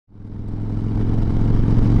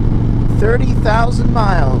30,000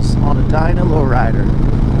 miles on a Dyna Low Rider.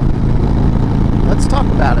 Let's talk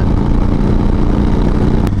about it.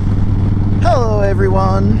 Hello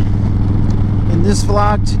everyone. In this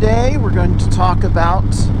vlog today we're going to talk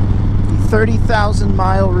about the 30,000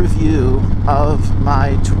 mile review of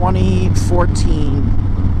my 2014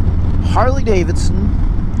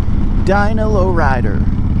 Harley-Davidson Dyna Low Rider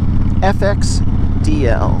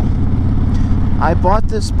FXDL. I bought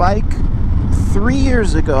this bike 3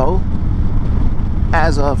 years ago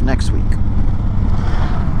as of next week,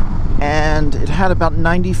 and it had about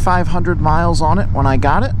 9,500 miles on it when I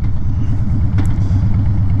got it,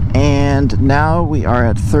 and now we are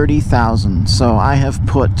at 30,000, so I have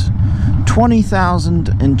put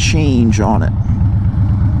 20,000 and change on it.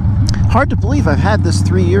 Hard to believe I've had this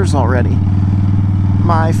 3 years already.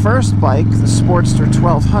 My first bike, the Sportster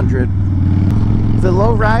 1200, the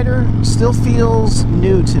Low Rider, still feels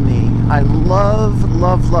new to me. I love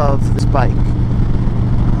this bike.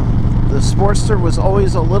 The Sportster was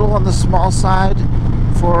always a little on the small side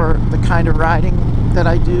for the kind of riding that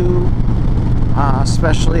I do,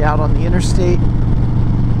 especially out on the interstate.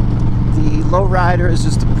 The Low Rider is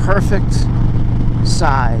just a perfect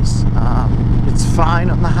size. It's fine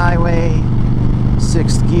on the highway,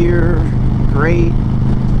 6th gear, great,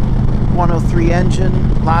 103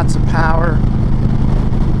 engine, lots of power,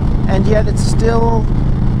 and yet it's still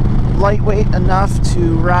lightweight enough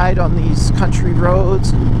to ride on these country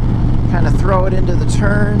roads and kind of throw it into the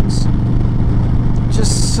turns.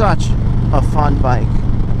 Just such a fun bike.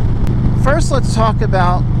 First, let's talk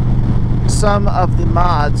about some of the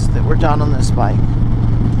mods that were done on this bike.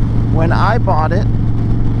 When I bought it,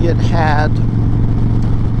 it had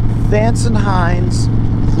Vance & Hines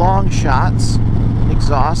long shots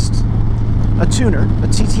exhaust, a tuner, a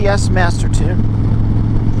TTS Master Tune,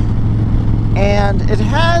 and it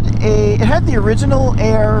had the original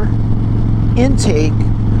air intake,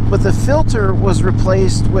 but the filter was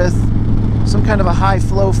replaced with some kind of a high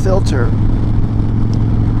flow filter.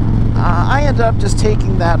 I ended up just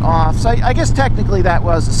taking that off, so I guess technically that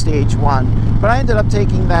was a stage 1, but I ended up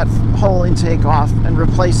taking that whole intake off and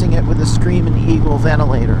replacing it with a Screamin' Eagle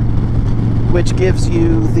ventilator, which gives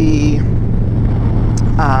you the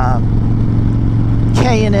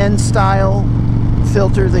K&N style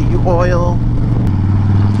filter that you oil.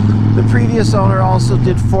 The previous owner also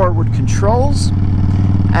did forward controls,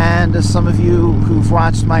 and as some of you who've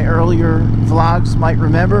watched my earlier vlogs might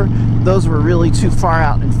remember, those were really too far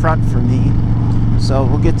out in front for me, so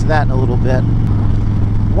we'll get to that in a little bit.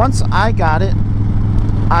 Once I got it,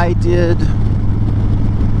 I did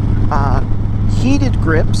heated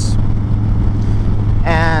grips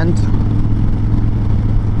and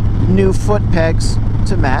new foot pegs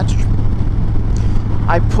to match.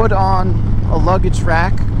 I put on a luggage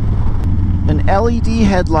rack, an LED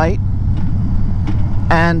headlight,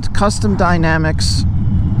 and Custom Dynamics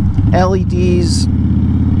LEDs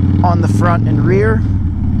on the front and rear.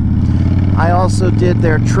 I also did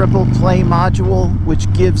their triple play module,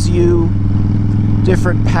 which gives you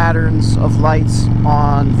different patterns of lights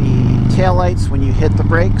on the taillights when you hit the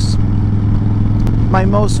brakes. My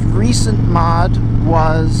most recent mod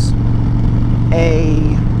was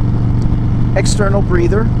a external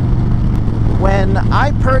breather. When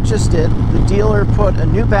I purchased it, the dealer put a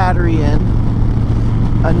new battery in,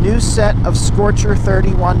 a new set of Scorcher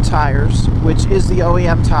 31 tires, which is the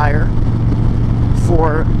OEM tire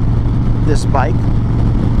for this bike,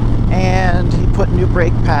 and he put new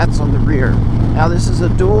brake pads on the rear. Now this is a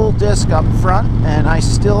dual disc up front, and I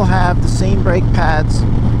still have the same brake pads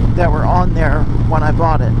that were on there when I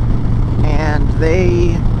bought it, and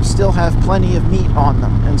they still have plenty of meat on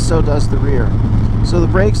them, and so does the rear. So the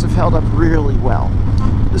brakes have held up really well.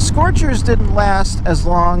 The Scorchers didn't last as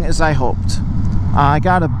long as I hoped. I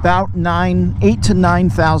got about 8,000 to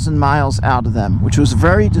 9,000 miles out of them, which was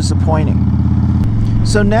very disappointing.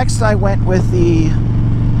 So next I went with the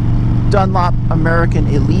Dunlop American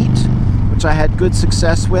Elite, which I had good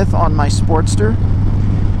success with on my Sportster.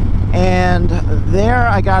 And there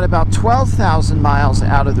I got about 12,000 miles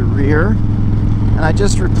out of the rear, and I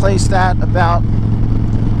just replaced that about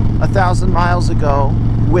 1,000 miles ago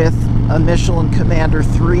with a Michelin Commander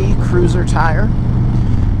 3 cruiser tire.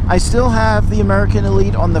 I still have the American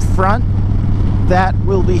Elite on the front. That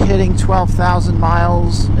will be hitting 12,000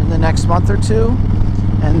 miles in the next month or two,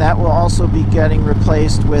 and that will also be getting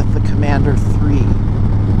replaced with the Commander 3.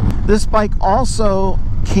 This bike also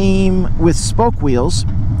came with spoke wheels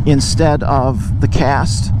instead of the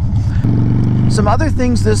cast. Some other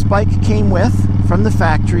things this bike came with from the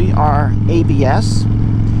factory are ABS,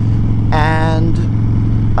 and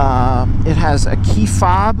it has a key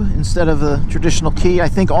fob instead of a traditional key. I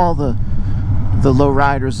think all the the low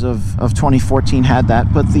riders of 2014 had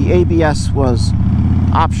that, but the ABS was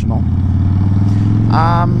optional.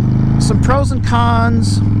 Some pros and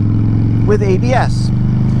cons with ABS.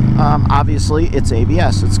 Obviously, it's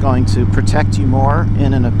ABS. It's going to protect you more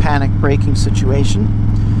in a panic braking situation.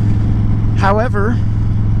 However,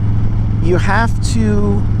 you have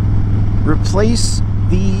to replace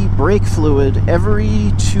the brake fluid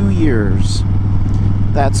every 2 years.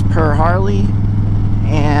 That's per Harley,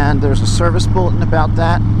 and there's a service bulletin about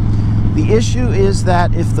that. The issue is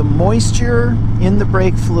that if the moisture in the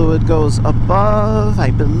brake fluid goes above,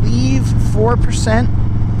 I believe, 4%,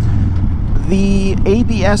 the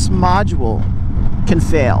ABS module can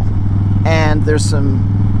fail. And there's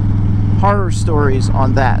some horror stories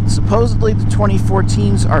on that. Supposedly the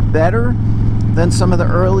 2014s are better than some of the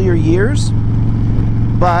earlier years,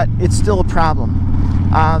 but it's still a problem.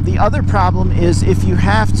 The other problem is if you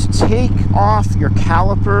have to take off your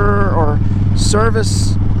caliper or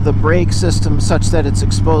service the brake system such that it's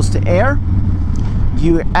exposed to air,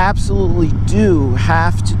 you absolutely do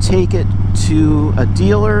have to take it to a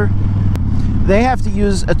dealer. They have to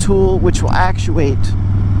use a tool which will actuate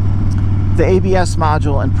the ABS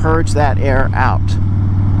module and purge that air out.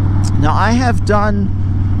 Now, I have done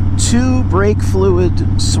 2 brake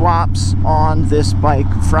fluid swaps on this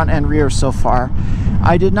bike, front and rear, so far.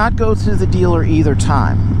 I did not go to the dealer either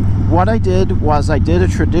time. What I did was I did a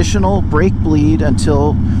traditional brake bleed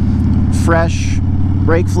until fresh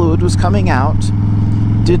brake fluid was coming out,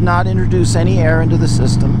 did not introduce any air into the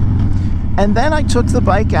system, and then I took the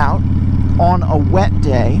bike out on a wet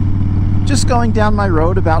day, just going down my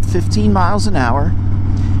road about 15 miles an hour,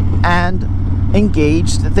 and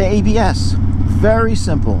engaged the ABS. Very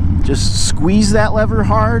simple. Just squeeze that lever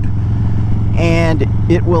hard and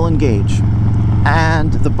it will engage.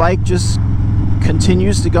 And the bike just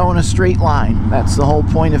continues to go in a straight line. That's the whole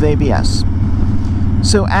point of ABS.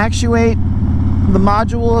 So actuate the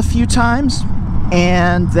module a few times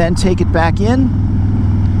and then take it back in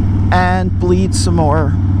and bleed some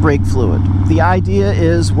more brake fluid. The idea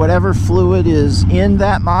is whatever fluid is in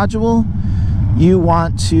that module, you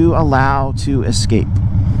want to allow to escape.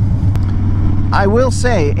 I will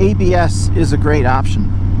say ABS is a great option.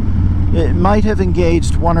 It might have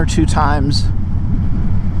engaged 1 or 2 times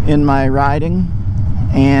in my riding,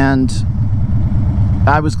 and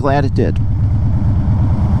I was glad it did.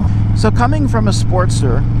 So coming from a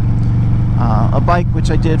Sportster, a bike which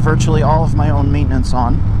I did virtually all of my own maintenance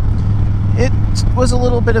on, it was a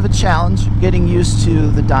little bit of a challenge getting used to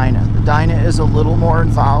the Dyna. The Dyna is a little more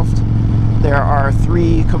involved. There are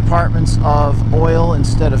 3 compartments of oil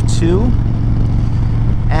instead of 2,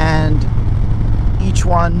 and each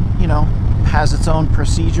one, you know, has its own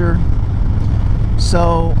procedure.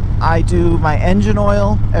 So I do my engine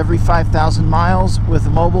oil every 5,000 miles with a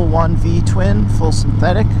Mobil 1 V-twin, full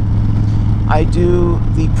synthetic. I do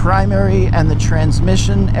the primary and the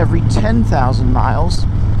transmission every 10,000 miles,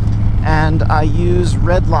 and I use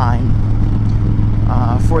Redline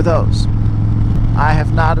for those. I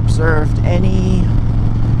have not observed any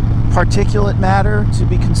particulate matter to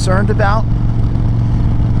be concerned about.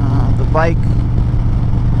 The bike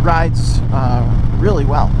rides really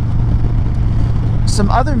well. Some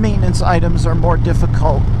other maintenance items are more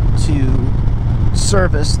difficult to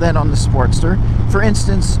service than on the Sportster. For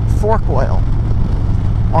instance, fork oil.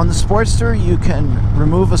 On the Sportster, you can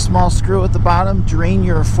remove a small screw at the bottom, drain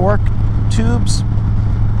your fork tubes,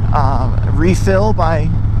 refill by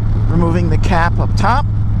removing the cap up top,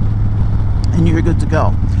 and you're good to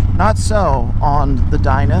go. Not so on the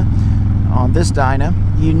Dyna. On this Dyna,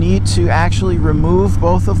 you need to actually remove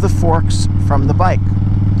both of the forks from the bike.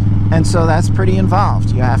 And so that's pretty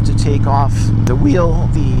involved. You have to take off the wheel,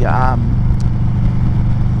 the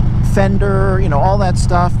fender, you know, all that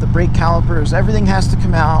stuff, the brake calipers, everything has to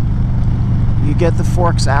come out. You get the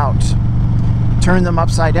forks out, turn them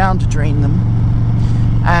upside down to drain them,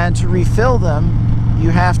 and to refill them,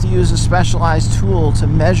 you have to use a specialized tool to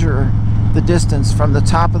measure the distance from the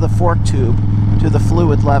top of the fork tube to the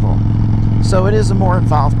fluid level. So it is a more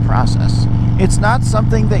involved process. It's not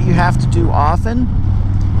something that you have to do often.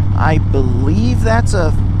 I believe that's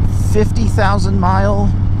a 50,000 mile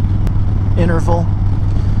interval.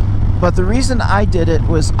 But the reason I did it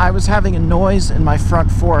was I was having a noise in my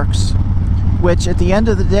front forks, which at the end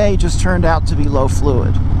of the day just turned out to be low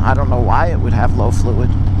fluid. I don't know why it would have low fluid.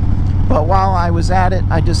 But while I was at it,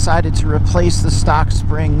 I decided to replace the stock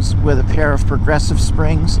springs with a pair of progressive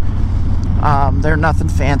springs. They're nothing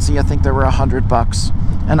fancy. I think they were $100.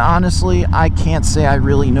 And honestly, I can't say I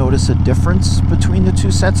really notice a difference between the 2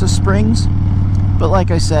 sets of springs. But like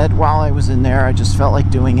I said, while I was in there, I just felt like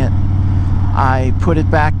doing it. I put it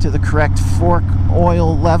back to the correct fork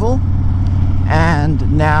oil level,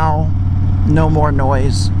 and now no more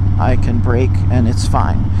noise. I can brake and it's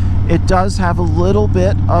fine. It does have a little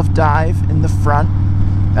bit of dive in the front.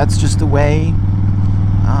 That's just the way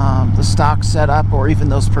the stock setup, or even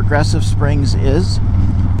those progressive springs, is.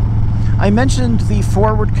 I mentioned the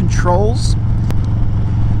forward controls.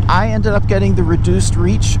 I ended up getting the reduced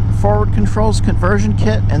reach forward controls conversion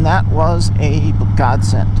kit, and that was a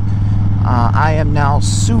godsend. I am now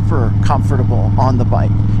super comfortable on the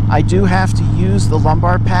bike. I do have to use the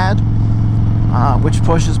lumbar pad, which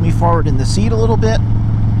pushes me forward in the seat a little bit,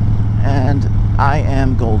 and I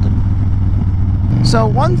am golden. So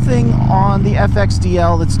one thing on the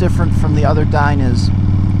FXDL that's different from the other Dynas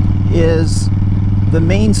is the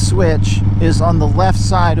main switch is on the left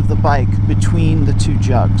side of the bike between the two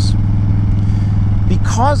jugs.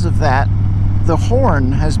 Because of that, the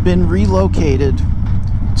horn has been relocated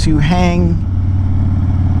to hang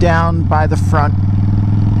down by the front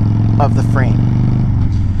of the frame.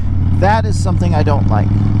 That is something I don't like.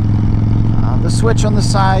 The switch on the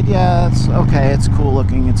side, yeah, it's okay, it's cool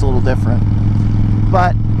looking, it's a little different.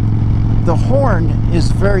 But the horn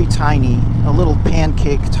is very tiny, a little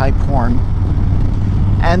pancake type horn.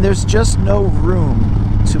 And there's just no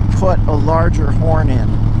room to put a larger horn in.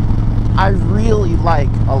 I really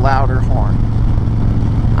like a louder horn.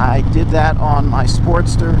 I did that on my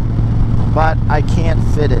Sportster, but I can't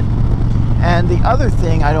fit it. And the other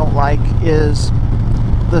thing I don't like is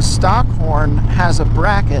the stock horn has a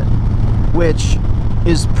bracket which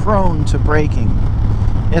is prone to breaking.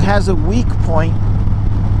 It has a weak point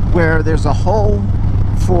where there's a hole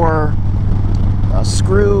for a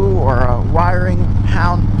screw or a wiring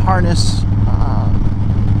harness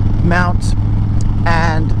mount,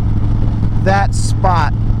 and that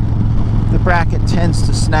spot, the bracket tends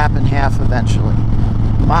to snap in half eventually.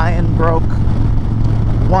 Mine broke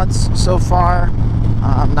once so far.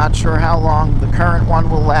 I'm not sure how long the current one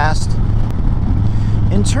will last.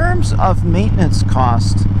 In terms of maintenance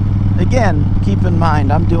cost, again, keep in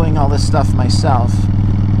mind I'm doing all this stuff myself.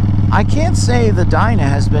 I can't say the Dyna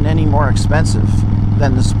has been any more expensive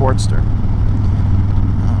than the Sportster.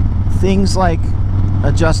 Things like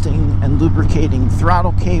adjusting and lubricating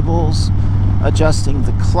throttle cables, adjusting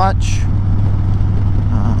the clutch,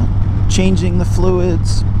 changing the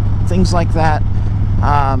fluids, things like that,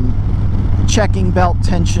 checking belt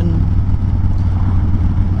tension,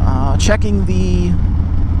 checking the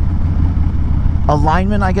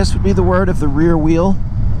alignment, I guess would be the word, of the rear wheel.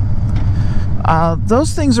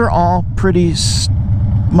 Those things are all pretty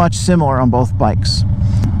much similar on both bikes.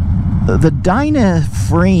 The Dyna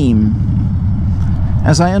frame,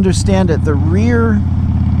 as I understand it, the rear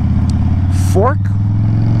fork,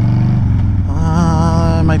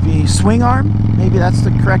 might be swing arm, maybe that's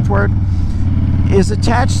the correct word, is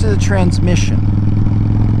attached to the transmission.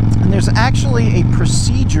 And there's actually a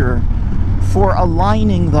procedure for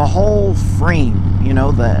aligning the whole frame, you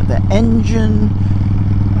know, the engine,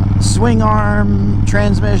 swing arm,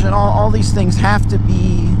 transmission, all these things have to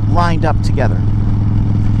be lined up together.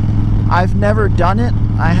 I've never done it.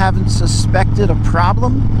 I haven't suspected a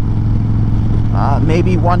problem.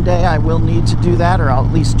 Maybe one day I will need to do that, or I'll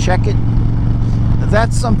at least check it.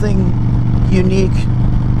 That's something unique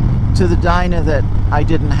to the Dyna that I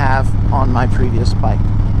didn't have on my previous bike.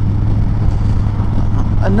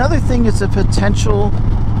 Another thing that's a potential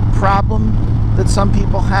problem that some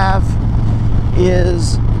people have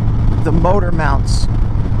is the motor mounts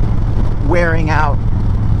wearing out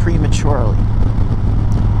prematurely.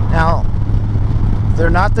 Now, they're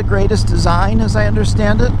not the greatest design as I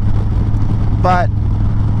understand it, but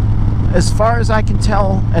as far as I can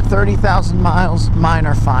tell, at 30,000 miles, mine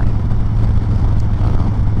are fine.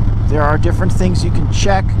 There are different things you can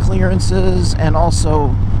check, clearances, and also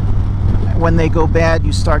when they go bad,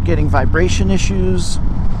 you start getting vibration issues.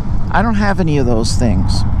 I don't have any of those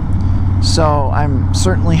things, so I'm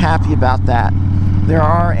certainly happy about that. There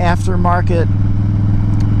are aftermarket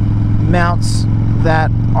mounts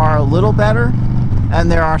that are a little better,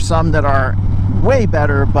 and there are some that are way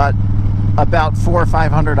better, but about $400 or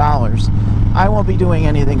 $500. I won't be doing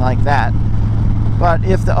anything like that. But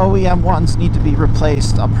if the OEM ones need to be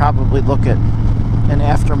replaced, I'll probably look at an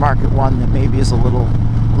aftermarket one that maybe is a little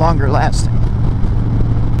longer lasting.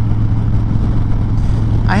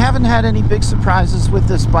 I haven't had any big surprises with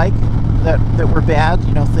this bike that were bad,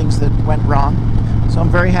 you know, things that went wrong. So I'm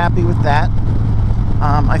very happy with that.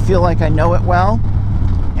 I feel like I know it well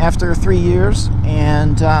after 3 years,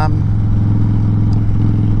 and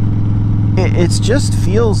it just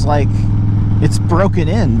feels like it's broken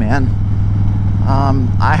in, man.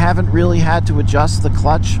 I haven't really had to adjust the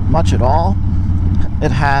clutch much at all.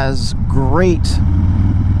 It has great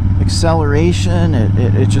acceleration.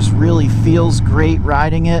 It just really feels great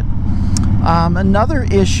riding it. Another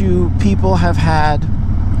issue people have had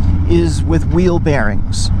is with wheel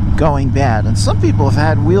bearings going bad. And some people have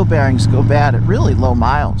had wheel bearings go bad at really low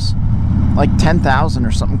miles, like 10,000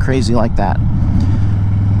 or something crazy like that.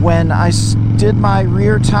 When I did my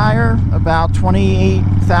rear tire, about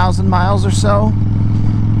 28,000 miles or so,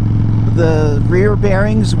 the rear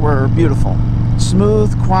bearings were beautiful.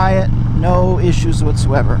 Smooth, quiet, no issues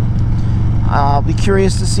whatsoever. I'll be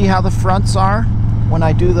curious to see how the fronts are when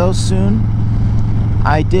I do those soon.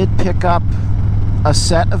 I did pick up a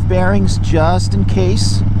set of bearings just in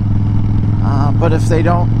case, but if they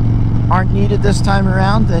aren't needed this time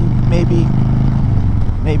around, then maybe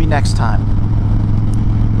next time.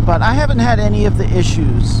 But I haven't had any of the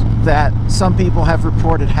issues that some people have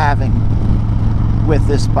reported having with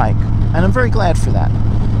this bike, and I'm very glad for that.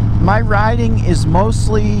 My riding is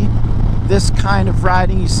mostly this kind of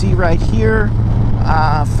riding you see right here,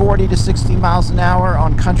 40 to 60 miles an hour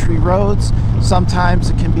on country roads. Sometimes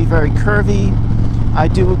it can be very curvy. I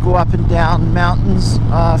do go up and down mountains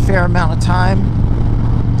a fair amount of time.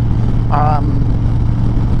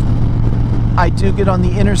 I do get on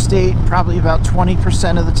the interstate probably about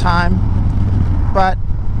 20% of the time, but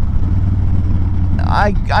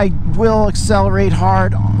I will accelerate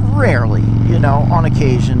hard, rarely, you know, on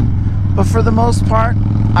occasion. But for the most part,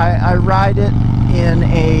 I ride it in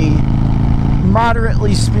a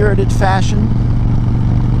moderately spirited fashion.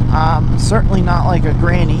 Certainly not like a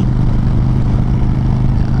granny.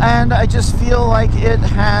 And I just feel like it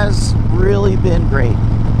has really been great.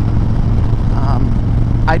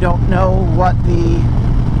 I don't know what the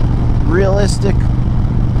realistic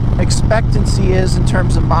expectancy is in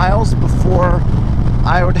terms of miles before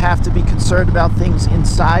I would have to be concerned about things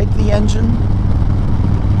inside the engine.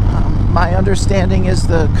 My understanding is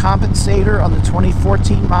the compensator on the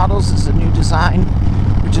 2014 models is a new design,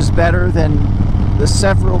 which is better than the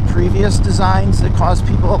several previous designs that caused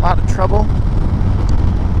people a lot of trouble.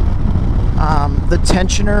 The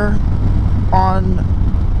tensioner on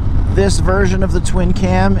this version of the twin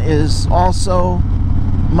cam is also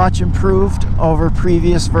much improved over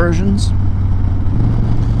previous versions.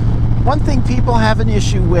 One thing people have an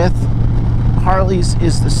issue with Harleys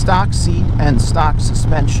is the stock seat and stock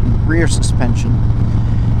suspension, rear suspension.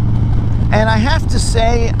 And I have to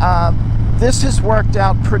say, this has worked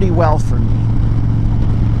out pretty well for me.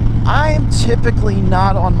 I am typically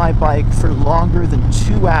not on my bike for longer than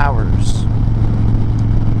 2 hours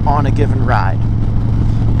on a given ride.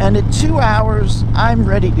 And at 2 hours, I'm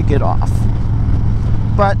ready to get off.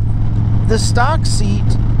 But the stock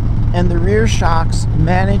seat and the rear shocks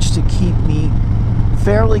manage to keep me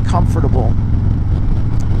fairly comfortable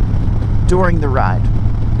during the ride.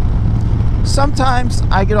 Sometimes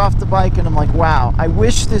I get off the bike and I'm like, wow, I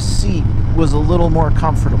wish this seat was a little more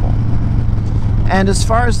comfortable. And as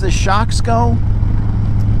far as the shocks go,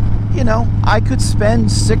 you know, I could spend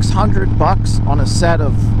 $600 on a set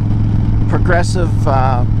of progressive,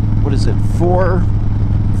 what is it,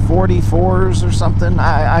 444s or something?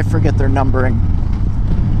 I forget their numbering.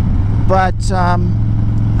 But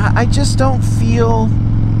I just don't feel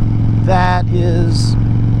that is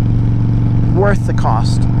worth the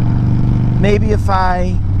cost. Maybe if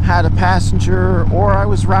I had a passenger or I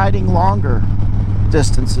was riding longer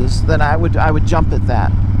distances, then I would jump at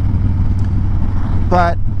that.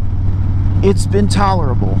 But it's been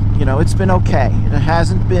tolerable, you know, it's been okay. It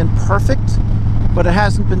hasn't been perfect, but it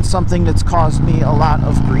hasn't been something that's caused me a lot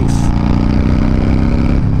of grief.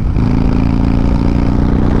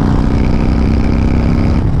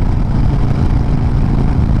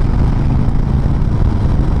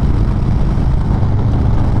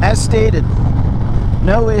 As stated,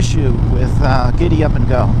 no issue with giddy up and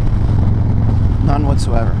go. None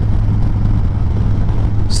whatsoever.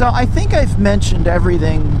 So I think I've mentioned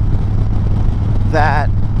everything that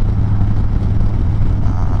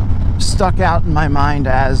stuck out in my mind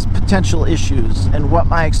as potential issues and what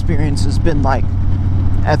my experience has been like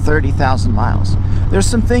at 30,000 miles. There's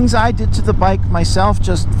some things I did to the bike myself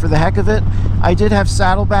just for the heck of it. I did have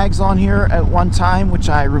saddlebags on here at one time, which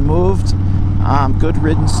I removed. Good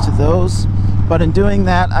riddance to those. But in doing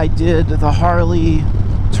that, I did the Harley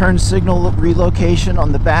turn signal relocation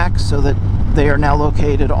on the back so that they are now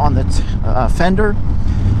located on the fender.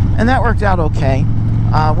 And that worked out okay.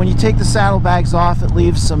 When you take the saddlebags off, it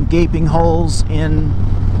leaves some gaping holes in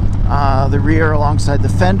the rear alongside the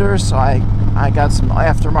fender, so I got some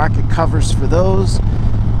aftermarket covers for those.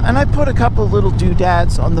 And I put a couple little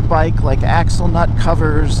doodads on the bike, like axle nut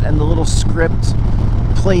covers and the little script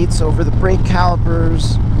plates over the brake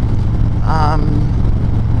calipers,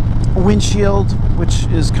 windshield, which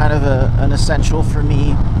is kind of an essential for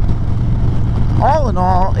me. All in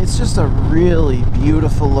all, it's just a really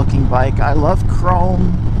beautiful looking bike. I love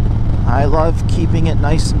chrome. I love keeping it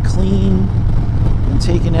nice and clean and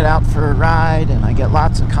taking it out for a ride, and I get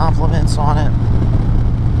lots of compliments on it.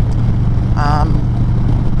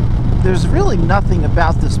 There's really nothing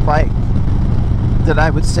about this bike that I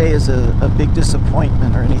would say is a big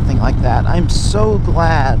disappointment or anything like that. I'm so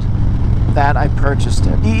glad that I purchased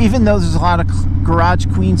it. Even though there's a lot of garage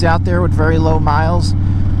queens out there with very low miles,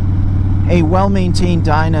 a well-maintained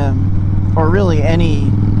Dyna, or really any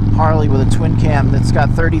Harley with a twin cam that's got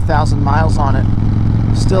 30,000 miles on it,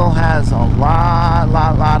 still has a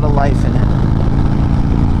lot of life in it.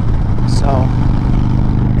 So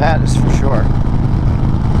that is for sure.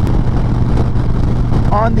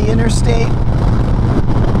 On the interstate,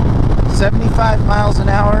 75 miles an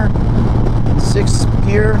hour, 6th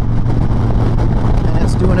gear, and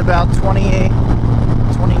it's doing about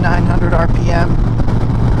 2,900 RPM.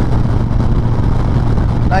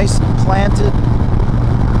 Nice and planted.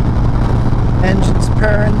 Engine's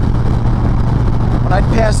purring. When I'd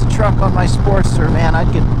pass a truck on my Sportster, man,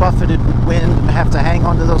 I'd get buffeted with wind and have to hang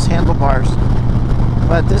onto those handlebars.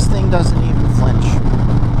 But this thing doesn't even flinch.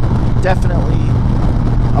 Definitely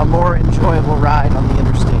a more enjoyable ride on the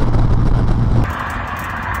interstate.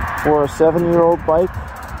 For a 7-year-old bike,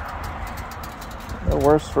 no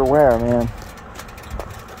worse for wear, man.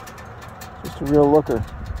 Just a real looker.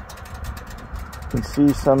 You can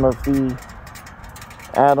see some of the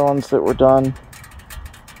add-ons that were done.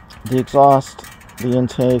 The exhaust, the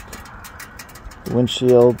intake, the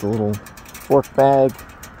windshield, the little fork bag,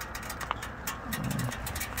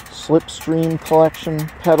 slipstream collection,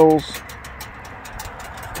 pedals,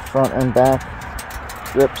 front and back,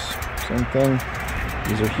 grips, same thing.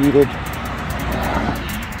 These are heated.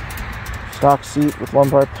 Stock seat with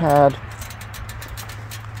lumbar pad.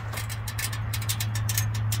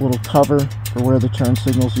 Little cover for where the turn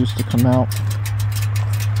signals used to come out.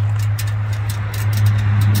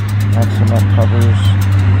 Axle covers.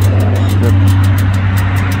 Strip.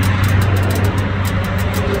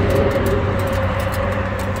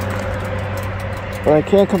 But I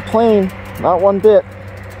can't complain, not one bit.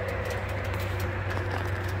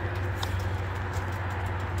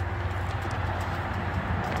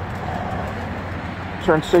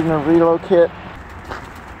 Turn signal reload kit.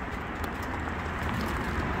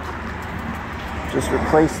 Just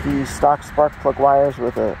replace the stock spark plug wires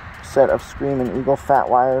with a set of Scream and Eagle fat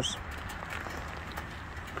wires.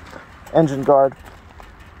 Engine guard.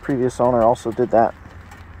 Previous owner also did that.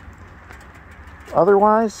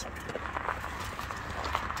 Otherwise,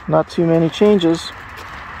 not too many changes.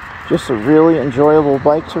 Just a really enjoyable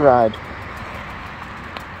bike to ride.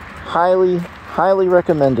 Highly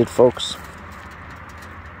recommended, folks.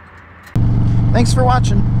 Thanks for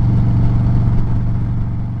watching.